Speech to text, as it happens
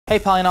Hey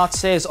Polynauts,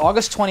 today is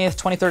August 20th,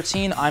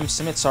 2013. I'm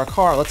Sumit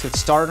Sarkar. Let's get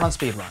started on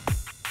Speedrun.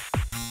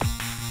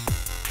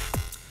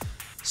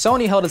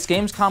 Sony held its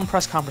Gamescom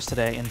press conference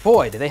today, and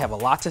boy, do they have a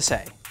lot to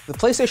say. The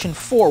PlayStation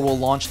 4 will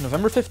launch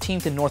November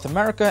 15th in North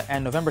America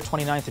and November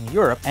 29th in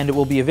Europe, and it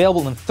will be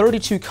available in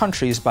 32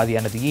 countries by the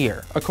end of the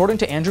year. According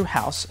to Andrew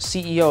House,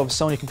 CEO of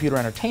Sony Computer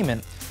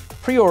Entertainment,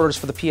 pre-orders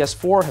for the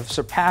PS4 have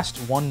surpassed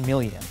 1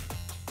 million.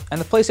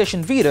 And the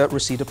PlayStation Vita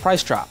received a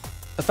price drop.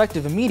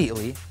 Effective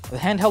immediately, the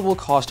handheld will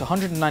cost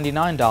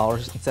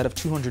 $199 instead of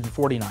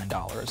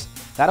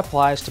 $249. That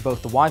applies to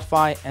both the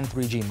Wi-Fi and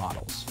 3G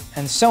models.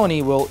 And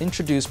Sony will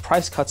introduce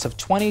price cuts of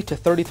 20 to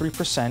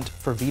 33%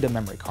 for Vita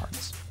memory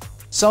cards.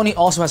 Sony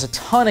also has a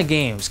ton of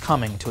games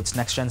coming to its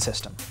next-gen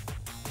system.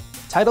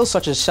 Titles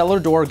such as Cellar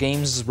Door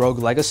Games' Rogue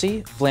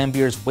Legacy,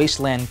 Vlambeer's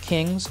Wasteland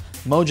Kings,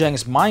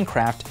 Mojang's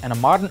Minecraft, and a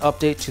modern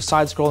update to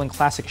side-scrolling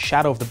classic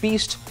Shadow of the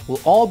Beast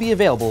will all be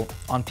available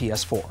on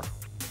PS4.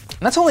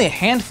 And that's only a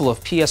handful of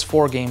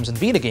PS4 games and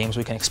Vita games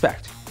we can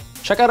expect.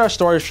 Check out our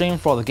story stream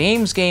for all the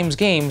games,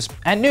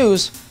 and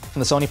news from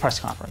the Sony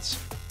press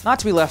conference. Not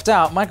to be left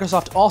out,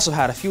 Microsoft also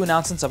had a few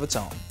announcements of its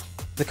own.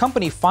 The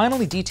company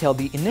finally detailed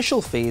the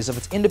initial phase of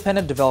its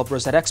Independent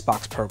Developers at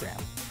Xbox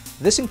program.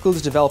 This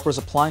includes developers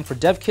applying for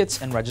dev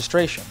kits and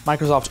registration.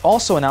 Microsoft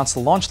also announced the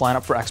launch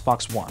lineup for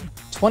Xbox One.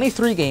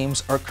 23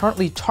 games are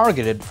currently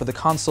targeted for the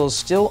console's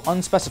still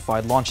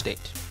unspecified launch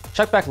date.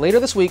 Check back later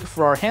this week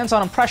for our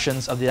hands-on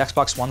impressions of the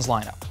Xbox One's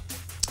lineup.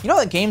 You know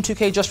that game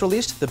 2K just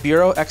released, The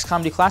Bureau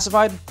XCOM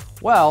Declassified?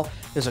 Well,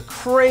 there's a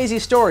crazy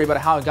story about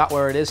how it got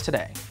where it is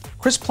today.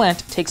 Chris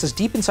Plante takes us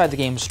deep inside the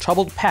game's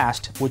troubled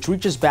past, which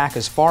reaches back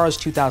as far as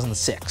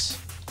 2006.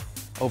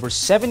 Over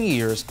 7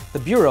 years, The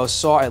Bureau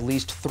saw at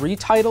least 3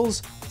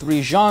 titles,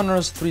 3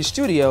 genres, 3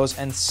 studios,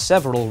 and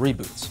several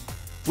reboots.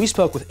 We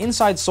spoke with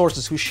inside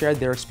sources who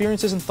shared their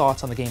experiences and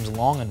thoughts on the game's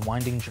long and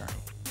winding journey.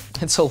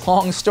 It's a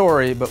long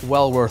story, but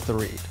well worth the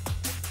read.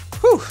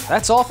 Whew,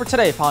 that's all for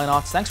today,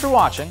 Polynauts. Thanks for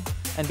watching,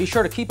 and be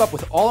sure to keep up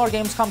with all our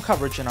Gamescom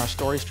coverage in our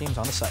story streams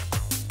on the site.